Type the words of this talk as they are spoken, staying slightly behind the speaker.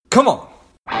Come on.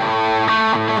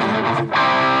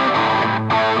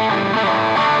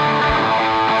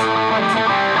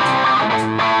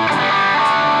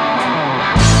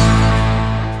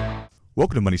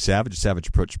 Welcome to Money Savage, a savage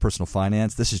approach to personal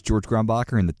finance. This is George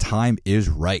Grumbacher, and the time is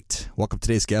right. Welcome to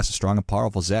today's guest, a strong and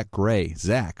powerful Zach Gray.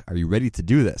 Zach, are you ready to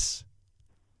do this?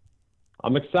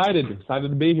 I'm excited to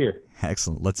be here.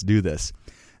 Excellent. Let's do this.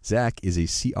 Zach is a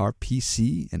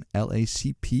CRPC and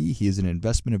LACP. He is an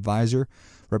investment advisor,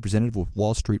 representative with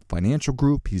Wall Street Financial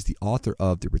Group. He's the author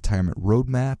of The Retirement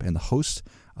Roadmap and the host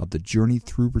of the Journey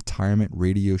Through Retirement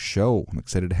radio show. I'm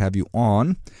excited to have you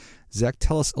on. Zach,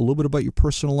 tell us a little bit about your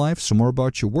personal life, some more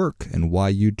about your work, and why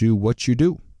you do what you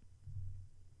do.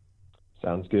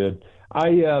 Sounds good.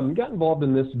 I got involved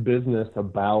in this business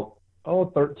about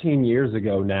 13 years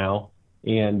ago now,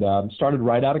 and started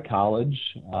right out of college.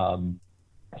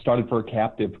 Started for a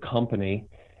captive company,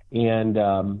 and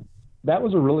that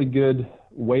was a really good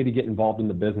way to get involved in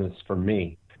the business for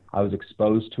me. I was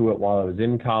exposed to it while I was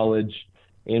in college,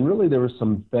 and really there were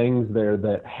some things there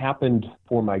that happened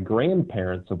for my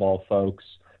grandparents of all folks,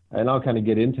 and I'll kind of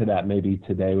get into that maybe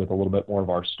today with a little bit more of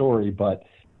our story, but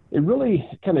it really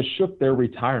kind of shook their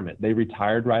retirement. They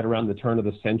retired right around the turn of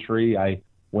the century. I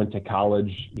went to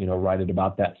college, right at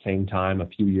about that same time, a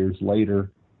few years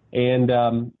later,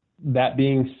 and that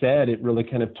being said, it really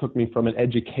kind of took me from an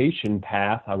education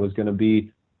path. I was going to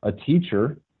be a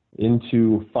teacher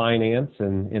into finance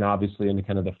and obviously into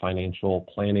kind of the financial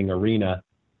planning arena.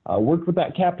 Worked with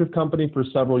that captive company for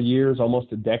several years,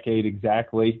 almost a decade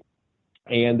exactly.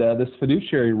 And this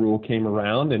fiduciary rule came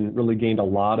around and really gained a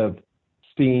lot of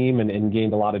steam and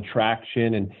gained a lot of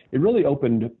traction. And it really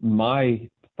opened my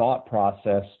thought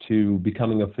process to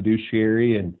becoming a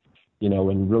fiduciary and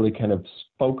really kind of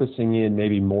focusing in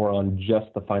maybe more on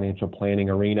just the financial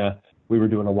planning arena. We were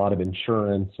doing a lot of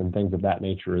insurance and things of that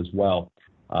nature as well.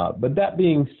 But that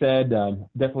being said,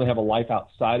 definitely have a life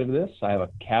outside of this. I have a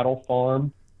cattle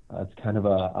farm. It's kind of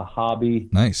a hobby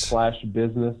 /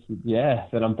 business,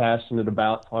 that I'm passionate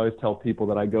about. I always tell people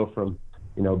that I go from,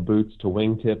 boots to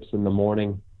wingtips in the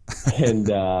morning. And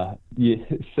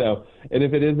and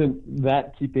if it isn't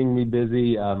that keeping me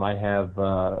busy, I have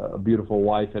a beautiful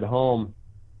wife at home,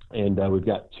 and we've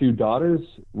got 2 daughters.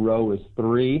 Ro is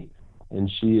 3,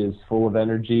 and she is full of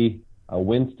energy.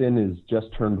 Winston is just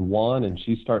turned 1, and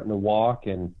she's starting to walk,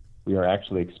 and we are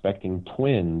actually expecting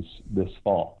twins this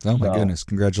fall. Oh, my goodness.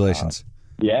 Congratulations.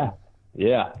 Yeah.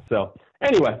 So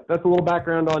anyway, that's a little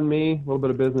background on me, a little bit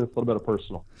of business, a little bit of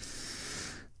personal.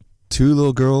 2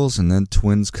 little girls and then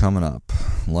twins coming up.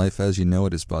 Life as you know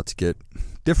it is about to get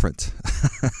different.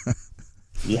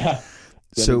 Yeah.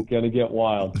 It's going to get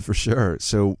wild. For sure.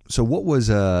 So what was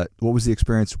the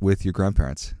experience with your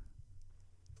grandparents?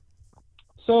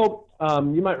 So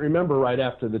you might remember right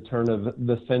after the turn of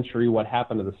the century what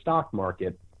happened to the stock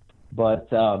market.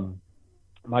 But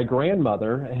my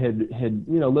grandmother had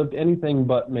lived anything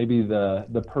but maybe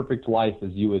the perfect life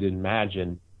as you would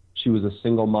imagine. She was a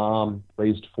single mom,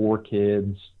 raised 4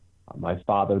 kids, my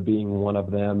father being one of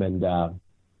them, and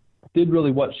did really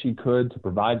what she could to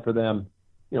provide for them,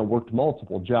 worked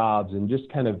multiple jobs and just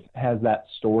kind of has that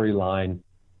storyline.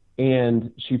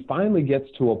 And she finally gets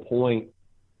to a point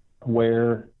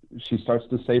where she starts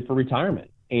to save for retirement,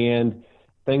 and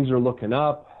things are looking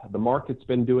up. The market's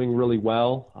been doing really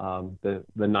well. The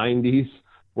 90s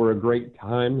were a great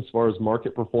time as far as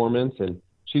market performance, and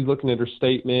she's looking at her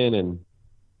statement and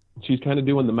she's kind of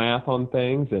doing the math on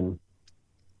things, and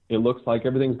it looks like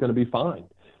everything's going to be fine.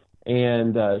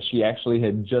 And she actually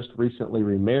had just recently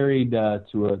remarried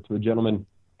to a gentleman.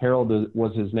 Harold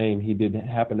was his name. He did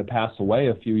happen to pass away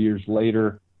a few years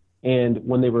later. And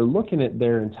when they were looking at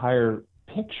their entire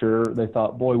picture, they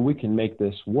thought, boy, we can make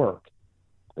this work.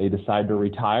 They decide to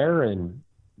retire, and,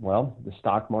 well, the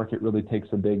stock market really takes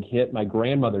a big hit. My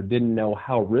grandmother didn't know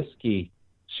how risky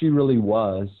she really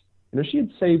was. She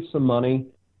had saved some money,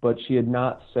 but she had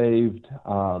not saved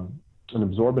an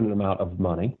absorbent amount of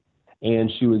money,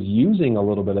 and she was using a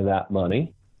little bit of that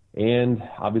money. And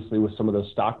obviously with some of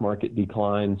those stock market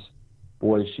declines,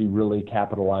 boy, she really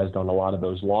capitalized on a lot of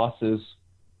those losses.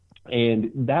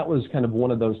 And that was kind of one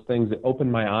of those things that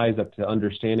opened my eyes up to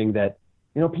understanding that,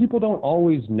 people don't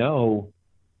always know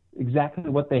exactly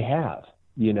what they have.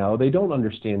 They don't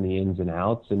understand the ins and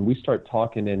outs. And we start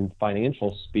talking in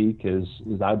financial speak, as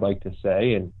I'd like to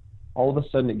say, and all of a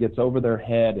sudden it gets over their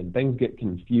head and things get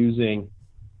confusing.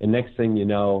 And next thing you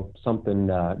know, something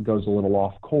goes a little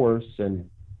off course, and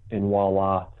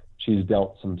voila, she's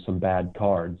dealt some bad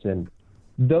cards. And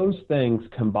those things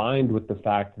combined with the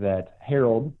fact that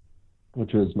Harold,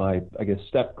 which was my,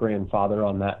 step-grandfather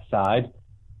on that side,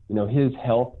 his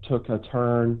health took a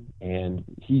turn and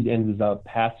he ended up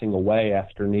passing away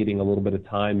after needing a little bit of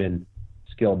time in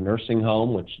skilled nursing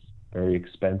home, which is very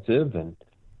expensive. And,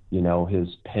 his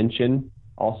pension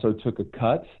also took a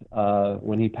cut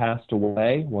when he passed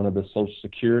away. One of the Social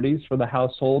Securities for the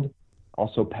household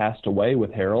also passed away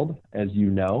with Harold, as you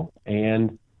know.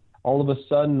 And all of a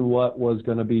sudden, what was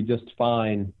going to be just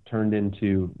fine turned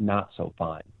into not so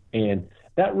fine. And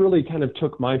that really kind of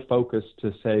took my focus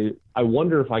to say, I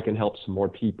wonder if I can help some more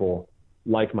people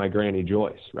like my Granny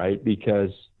Joyce, right? Because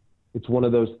it's one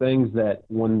of those things that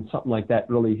when something like that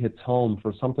really hits home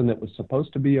for something that was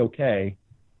supposed to be okay,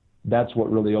 that's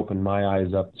what really opened my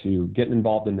eyes up to getting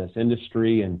involved in this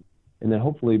industry and then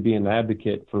hopefully be an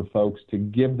advocate for folks to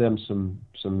give them some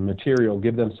material,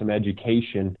 give them some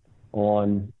education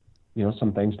on,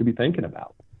 some things to be thinking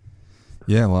about.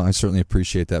 Yeah, well, I certainly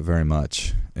appreciate that very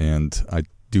much. And I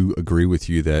do agree with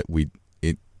you that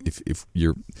if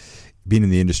you're being in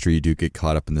the industry, you do get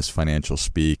caught up in this financial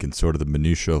speak and sort of the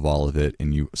minutia of all of it,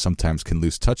 and you sometimes can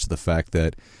lose touch of the fact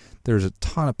that there's a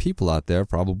ton of people out there,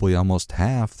 probably almost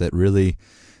half, that really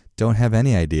don't have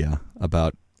any idea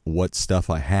about what stuff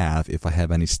I have, if I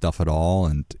have any stuff at all,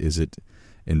 and is it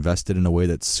invested in a way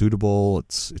that's suitable.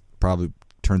 It probably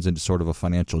turns into sort of a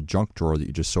financial junk drawer that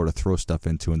you just sort of throw stuff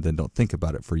into and then don't think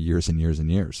about it for years and years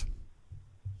and years.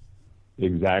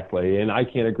 Exactly. And I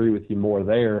can't agree with you more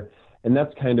there. And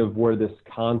that's kind of where this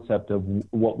concept of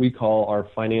what we call our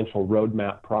financial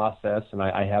roadmap process, and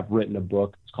I have written a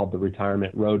book, it's called The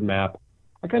Retirement Roadmap.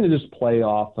 I kind of just play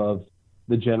off of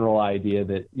the general idea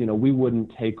that, we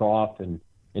wouldn't take off and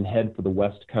head for the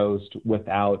West Coast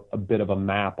without a bit of a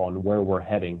map on where we're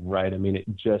heading, right? I mean, it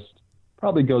just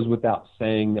probably goes without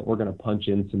saying that we're going to punch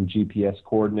in some GPS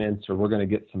coordinates or we're going to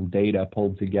get some data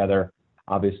pulled together.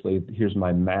 Obviously, here's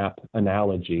my map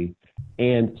analogy,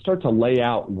 and start to lay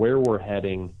out where we're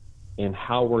heading and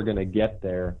how we're going to get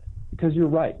there. Because you're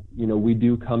right, we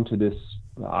do come to this,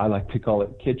 I like to call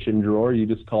it kitchen drawer, you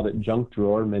just called it junk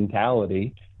drawer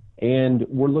mentality. And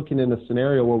we're looking in a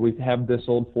scenario where we have this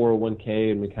old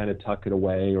 401k and we kind of tuck it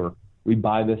away, or we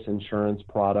buy this insurance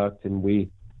product and we,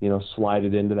 slide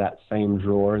it into that same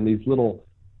drawer. And these little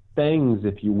things,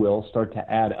 if you will, start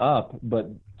to add up. But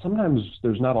sometimes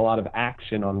there's not a lot of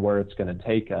action on where it's going to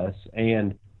take us.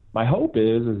 And my hope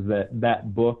is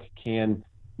that book can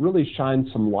really shine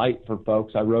some light for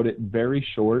folks. I wrote it very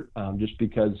short, just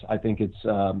because I think it's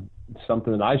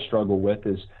something that I struggle with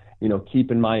is,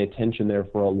 keeping my attention there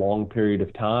for a long period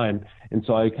of time. And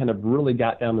so I kind of really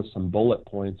got down to some bullet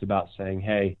points about saying,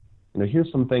 hey,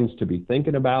 here's some things to be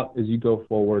thinking about as you go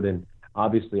forward. And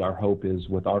obviously our hope is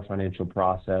with our financial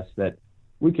process that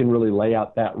we can really lay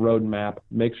out that roadmap,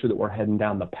 make sure that we're heading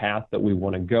down the path that we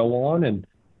want to go on, and,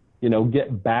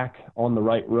 get back on the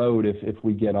right road if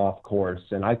we get off course.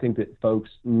 And I think that folks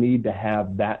need to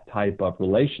have that type of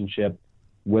relationship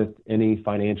with any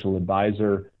financial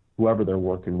advisor, whoever they're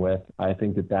working with. I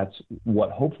think that that's what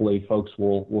hopefully folks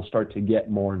will start to get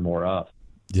more and more of.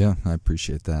 Yeah, I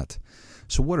appreciate that.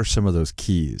 So what are some of those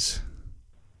keys?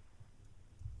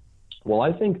 Well,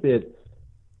 I think that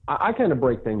I kind of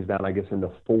break things down, I guess, into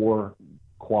 4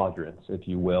 quadrants, if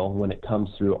you will, when it comes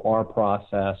through our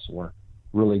process or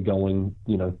really going,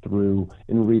 through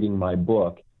and reading my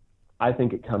book. I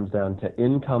think it comes down to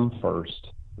income first.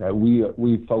 Right?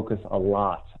 We focus a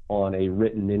lot on a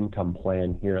written income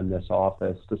plan here in this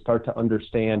office to start to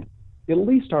understand at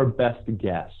least our best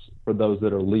guess for those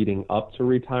that are leading up to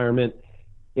retirement,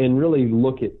 and really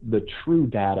look at the true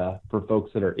data for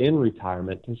folks that are in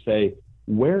retirement to say,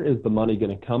 where is the money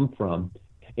going to come from?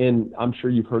 And I'm sure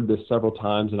you've heard this several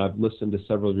times, and I've listened to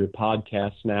several of your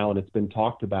podcasts now, and it's been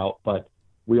talked about, but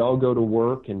we all go to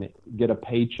work and get a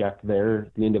paycheck there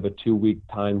at the end of a 2-week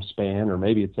time span, or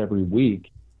maybe it's every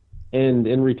week. And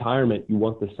in retirement, you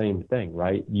want the same thing,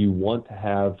 right? You want to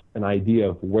have an idea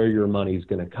of where your money is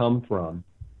going to come from.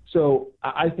 So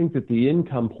I think that the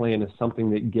income plan is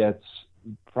something that gets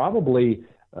probably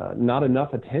not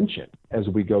enough attention as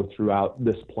we go throughout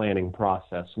this planning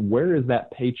process. Where is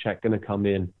that paycheck going to come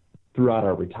in throughout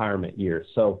our retirement years?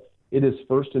 So it is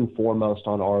first and foremost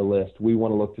on our list. We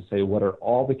want to look to say, what are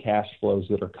all the cash flows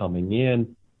that are coming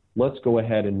in? Let's go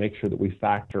ahead and make sure that we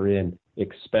factor in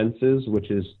expenses, which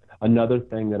is another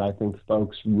thing that I think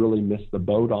folks really miss the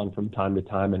boat on from time to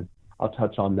time. And I'll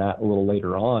touch on that a little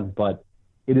later on. But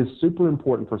it is super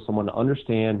important for someone to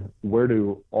understand, where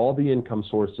do all the income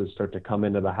sources start to come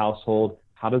into the household?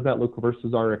 How does that look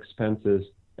versus our expenses?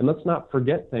 And let's not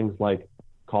forget things like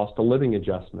cost of living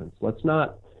adjustments. Let's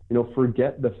not,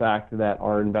 forget the fact that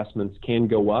our investments can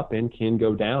go up and can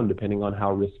go down depending on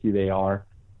how risky they are.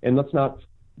 And let's not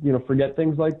forget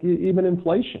things like even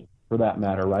inflation for that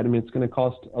matter, right? I mean, it's going to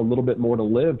cost a little bit more to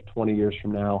live 20 years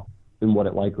from now than what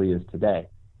it likely is today.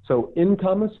 So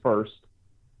income is first.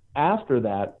 After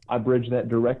that, I bridge that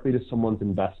directly to someone's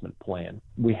investment plan.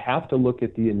 We have to look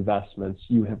at the investments.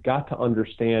 You have got to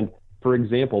understand, for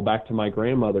example, back to my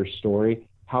grandmother's story,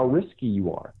 how risky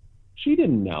you are. She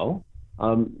didn't know.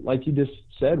 Like you just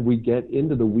said, we get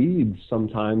into the weeds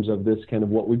sometimes of this kind of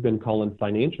what we've been calling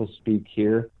financial speak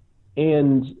here,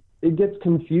 and it gets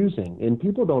confusing, and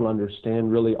people don't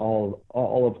understand really all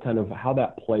of kind of how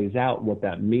that plays out, what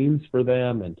that means for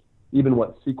them, and even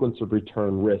what sequence of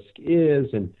return risk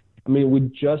is. And I mean, we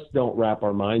just don't wrap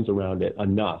our minds around it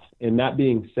enough. And that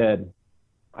being said,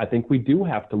 I think we do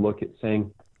have to look at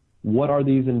saying, what are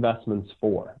these investments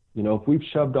for? If we've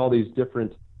shoved all these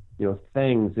different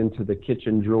things into the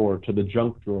kitchen drawer, to the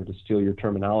junk drawer, to steal your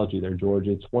terminology there, George,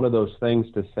 it's one of those things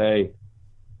to say,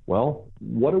 well,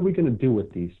 what are we going to do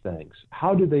with these things?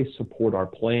 How do they support our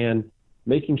plan?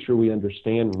 Making sure we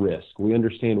understand risk. We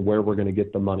understand where we're going to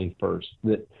get the money first,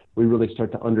 that we really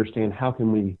start to understand how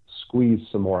can we squeeze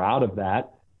some more out of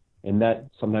that. And that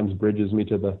sometimes bridges me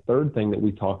to the third thing that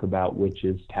we talk about, which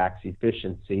is tax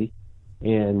efficiency.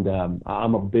 And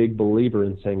I'm a big believer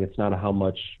in saying it's not how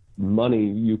much money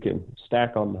you can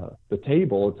stack on the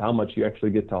table, it's how much you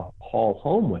actually get to haul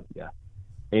home with you.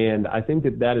 And I think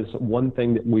that is one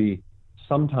thing that we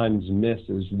sometimes miss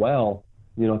as well.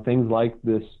 Things like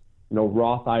this,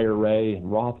 Roth IRA and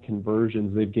Roth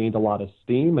conversions, they've gained a lot of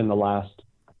steam in the last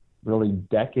really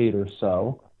decade or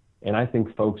so. And I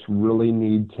think folks really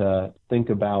need to think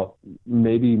about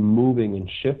maybe moving and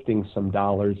shifting some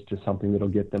dollars to something that'll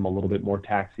get them a little bit more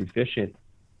tax efficient,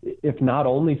 if not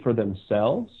only for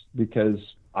themselves, because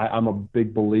I'm a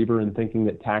big believer in thinking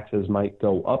that taxes might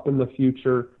go up in the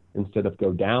future instead of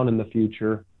go down in the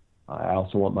future. I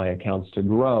also want my accounts to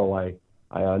grow.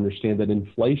 I understand that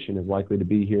inflation is likely to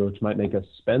be here, which might make us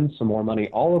spend some more money.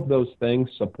 All of those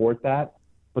things support that.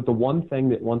 But the one thing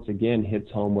that once again hits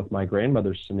home with my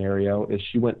grandmother's scenario is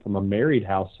she went from a married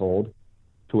household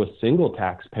to a single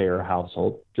taxpayer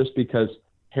household just because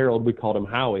Harold, we called him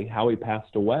Howie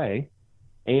passed away.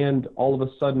 And all of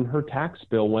a sudden her tax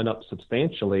bill went up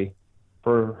substantially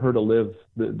for her to live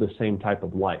the same type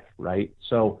of life, right?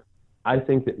 So I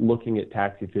think that looking at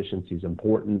tax efficiency is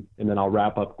important. And then I'll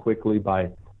wrap up quickly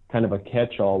by kind of a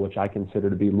catch-all, which I consider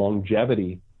to be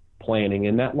longevity planning.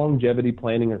 And that longevity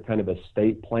planning, or kind of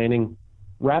estate planning,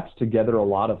 wraps together a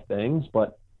lot of things,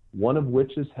 but one of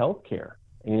which is healthcare.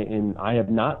 And I have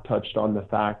not touched on the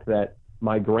fact that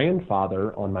my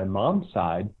grandfather on my mom's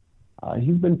side,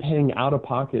 he's been paying out of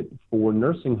pocket for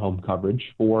nursing home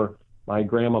coverage for my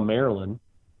grandma Marilyn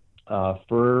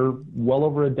for well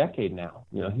over a decade now.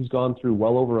 He's gone through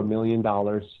well over $1 million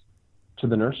to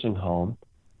the nursing home.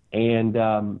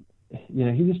 And,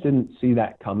 he just didn't see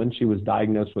that coming. She was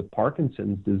diagnosed with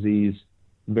Parkinson's disease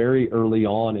very early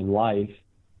on in life.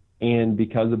 And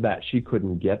because of that, she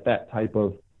couldn't get that type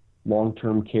of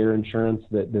long-term care insurance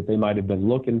that they might have been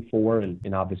looking for.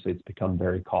 And obviously it's become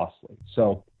very costly.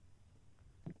 So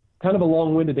kind of a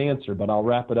long-winded answer, but I'll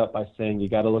wrap it up by saying you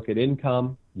got to look at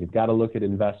income. You've got to look at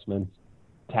investments.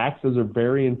 Taxes are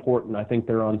very important. I think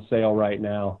they're on sale right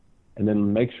now. And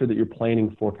then make sure that you're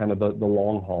planning for kind of the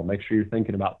long haul. Make sure you're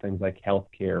thinking about things like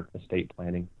healthcare, estate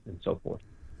planning, and so forth.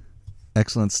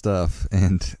 Excellent stuff.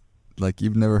 And like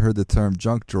you've never heard the term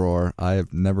junk drawer, I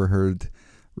have never heard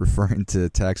referring to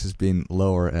taxes being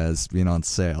lower as being on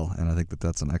sale. And I think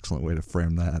that's an excellent way to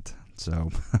frame that. So,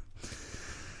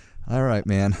 all right,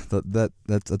 man,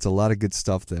 that's a lot of good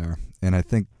stuff there. And I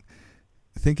think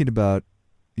thinking about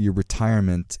your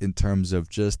retirement in terms of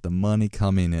just the money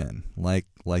coming in, like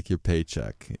your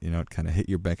paycheck, it kind of hit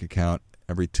your bank account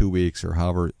every 2 weeks or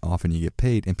however often you get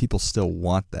paid, and people still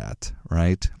want that,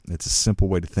 right? It's a simple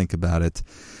way to think about it.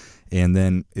 And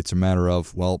then it's a matter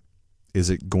of, well,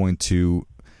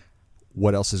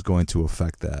 what else is going to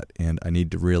affect that? And I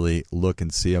need to really look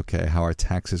and see, okay, how are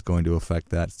taxes going to affect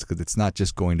that? Because it's not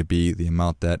just going to be the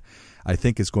amount that I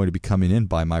think is going to be coming in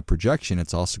by my projection.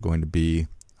 It's also going to be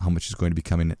how much is going to be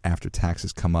coming in after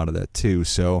taxes come out of that too.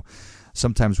 So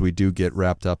sometimes we do get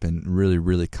wrapped up in really,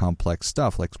 really complex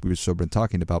stuff like we've sort of been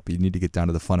talking about, but you need to get down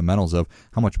to the fundamentals of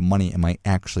how much money am I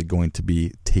actually going to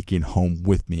be taking home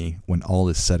with me when all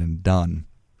is said and done.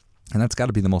 And that's got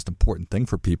to be the most important thing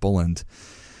for people, and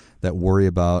that worry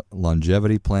about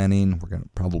longevity planning. We're going to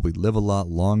probably live a lot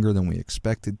longer than we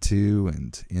expected to,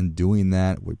 and in doing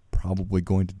that, we're probably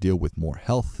going to deal with more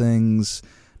health things,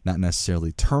 not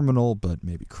necessarily terminal, but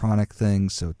maybe chronic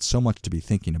things. So it's so much to be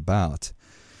thinking about.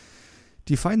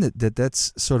 Do you find that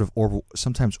that's sort of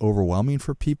sometimes overwhelming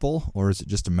for people, or is it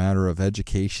just a matter of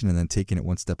education and then taking it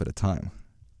one step at a time?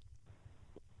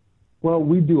 Well,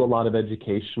 we do a lot of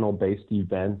educational-based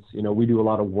events. We do a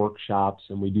lot of workshops,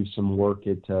 and we do some work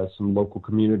at some local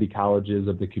community colleges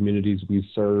of the communities we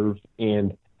serve.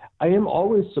 And I am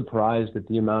always surprised at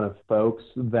the amount of folks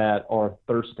that are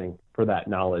thirsting for that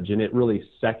knowledge. And it really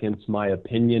seconds my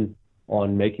opinion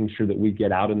on making sure that we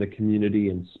get out in the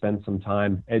community and spend some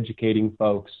time educating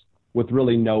folks with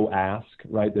really no ask,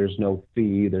 right? There's no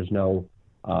fee, there's no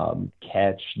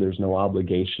catch, there's no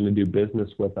obligation to do business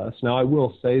with us. Now, I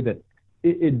will say that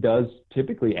it does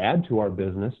typically add to our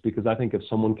business, because I think if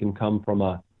someone can come from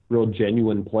a real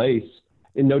genuine place,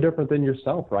 and no different than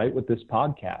yourself, right? With this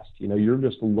podcast, you're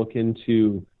just looking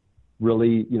to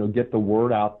really, get the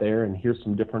word out there and hear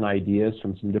some different ideas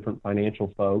from some different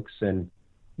financial folks. And,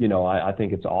 I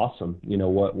think it's awesome,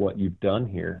 what you've done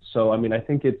here. So, I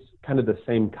think it's kind of the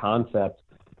same concept.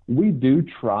 We do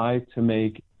try to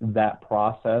make that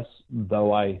process,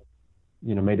 though I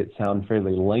made it sound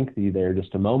fairly lengthy there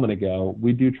just a moment ago,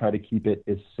 we do try to keep it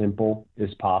as simple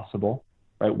as possible,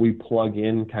 right? We plug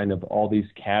in kind of all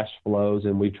these cash flows,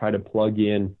 and we try to plug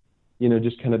in,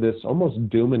 just kind of this almost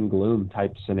doom and gloom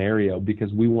type scenario,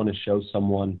 because we want to show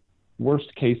someone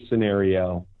worst case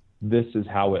scenario, this is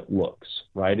how it looks,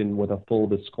 right? And with a full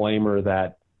disclaimer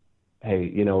that,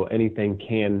 hey, anything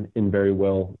can and very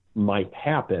well might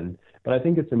happen. But I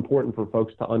think it's important for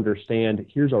folks to understand,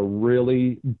 here's a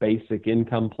really basic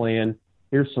income plan.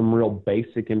 Here's some real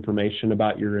basic information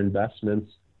about your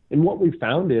investments. And what we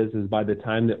found is by the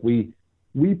time that we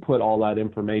put all that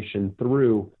information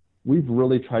through, we've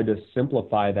really tried to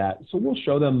simplify that. So we'll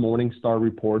show them Morningstar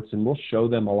reports, and we'll show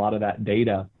them a lot of that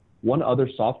data. One other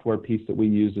software piece that we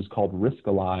use is called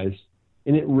Riskalyze,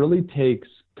 and it really takes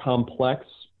complex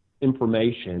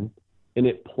information and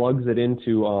it plugs it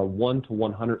into a 1 to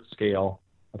 100 scale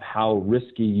of how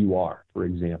risky you are, for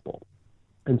example.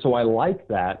 And so I like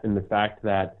that, in the fact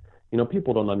that,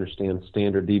 people don't understand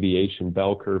standard deviation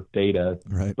bell curve data,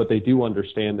 right, but they do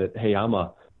understand that, hey, I'm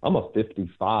a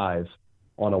 55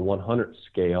 on a 100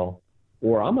 scale,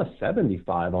 or I'm a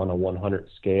 75 on a 100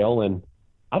 scale, and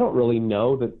I don't really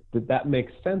know that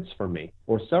makes sense for me.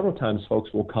 Or several times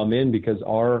folks will come in because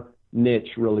our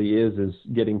niche really is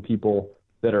getting people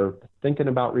that are thinking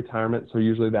about retirement, so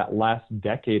usually that last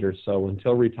decade or so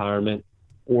until retirement,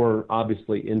 or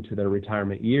obviously into their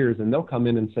retirement years, and they'll come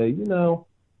in and say,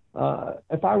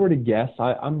 if I were to guess,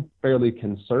 I'm fairly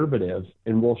conservative,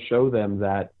 and we'll show them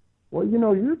that, well,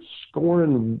 you're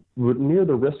scoring near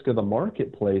the risk of the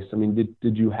marketplace.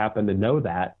 Did you happen to know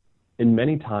that? And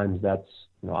many times that's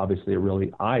obviously a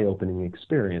really eye-opening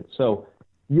experience. So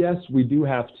yes, we do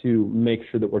have to make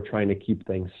sure that we're trying to keep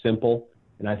things simple.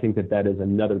 And I think that is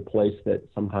another place that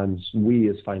sometimes we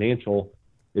as financial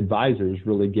advisors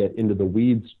really get into the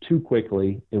weeds too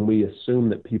quickly, and we assume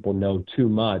that people know too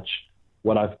much.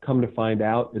 What I've come to find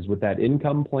out is with that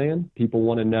income plan, people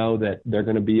want to know that they're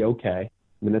going to be okay.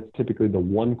 That's typically the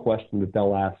one question that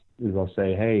they'll ask, is they'll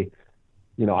say, hey,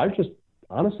 I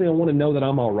want to know that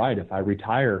I'm all right if I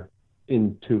retire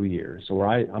in 2 years, or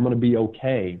I'm going to be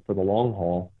okay for the long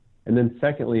haul. And then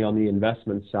secondly, on the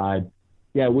investment side,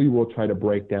 yeah, we will try to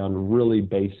break down really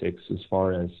basics as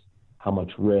far as how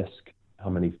much risk, how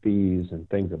many fees, and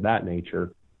things of that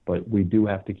nature. But we do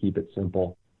have to keep it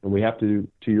simple. And we have to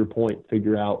your point,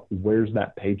 figure out where's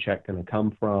that paycheck going to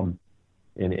come from,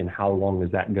 and how long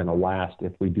is that going to last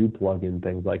if we do plug in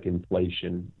things like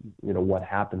inflation, what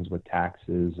happens with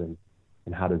taxes, and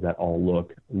how does that all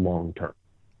look long term.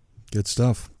 Good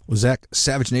stuff. Well, Zach,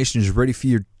 Savage Nation is ready for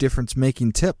your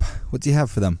difference-making tip. What do you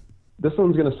have for them? This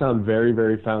one's going to sound very,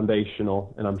 very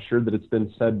foundational, and I'm sure that it's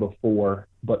been said before,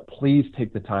 but please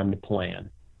take the time to plan.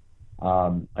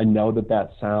 I know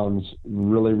that sounds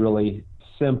really, really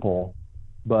simple,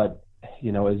 but,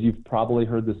 as you've probably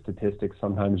heard the statistics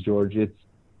sometimes, George,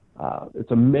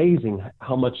 it's amazing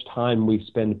how much time we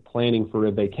spend planning for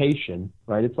a vacation,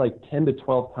 right? It's like 10 to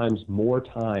 12 times more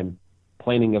time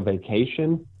planning a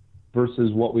vacation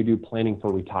versus what we do planning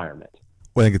for retirement.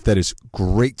 Well, I think that is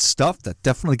great stuff. That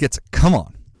definitely gets a come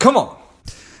on. Come on.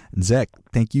 And Zach,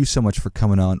 thank you so much for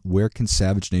coming on. Where can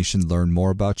Savage Nation learn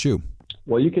more about you?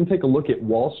 Well, you can take a look at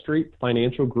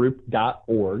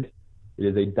wallstreetfinancialgroup.org. It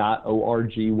is a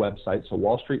 .org website, so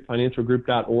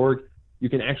wallstreetfinancialgroup.org. You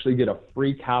can actually get a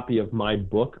free copy of my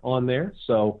book on there.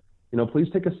 So, please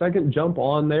take a second, jump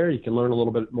on there. You can learn a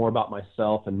little bit more about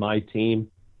myself and my team,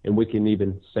 and we can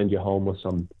even send you home with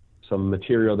some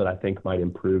material that I think might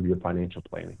improve your financial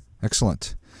planning.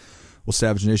 Excellent. Well, Well,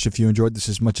 Savage Nation, if you enjoyed this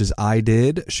as much as I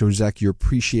did, show Zach your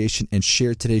appreciation and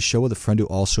share today's show with a friend who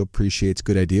also appreciates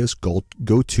good ideas. Go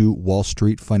to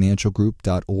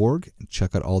wallstreetfinancialgroup.org and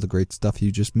check out all the great stuff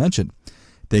you just mentioned.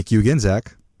 Thank you again,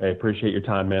 Zach. I appreciate your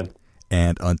time, man.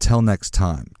 And until next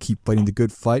time, keep fighting the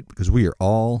good fight because we are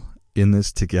all in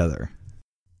this together.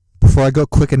 Before I go,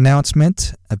 quick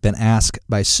announcement. I've been asked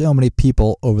by so many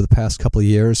people over the past couple of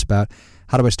years about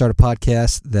how do I start a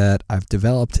podcast that I've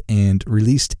developed and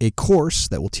released a course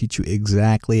that will teach you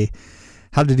exactly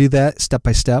how to do that step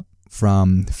by step,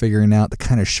 from figuring out the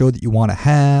kind of show that you want to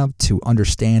have to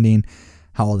understanding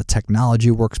how all the technology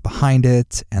works behind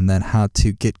it, and then how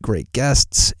to get great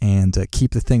guests and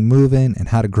keep the thing moving and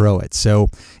how to grow it. So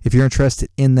if you're interested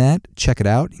in that, check it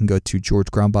out. You can go to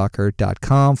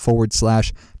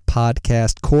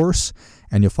georgegrumbacher.com/podcast course,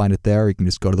 and you'll find it there. You can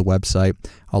just go to the website.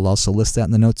 I'll also list that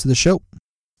in the notes of the show.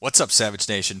 What's up, Savage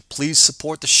Nation? Please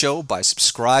support the show by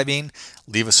subscribing,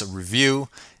 leave us a review,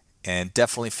 and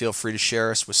definitely feel free to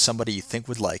share us with somebody you think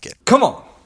would like it. Come on.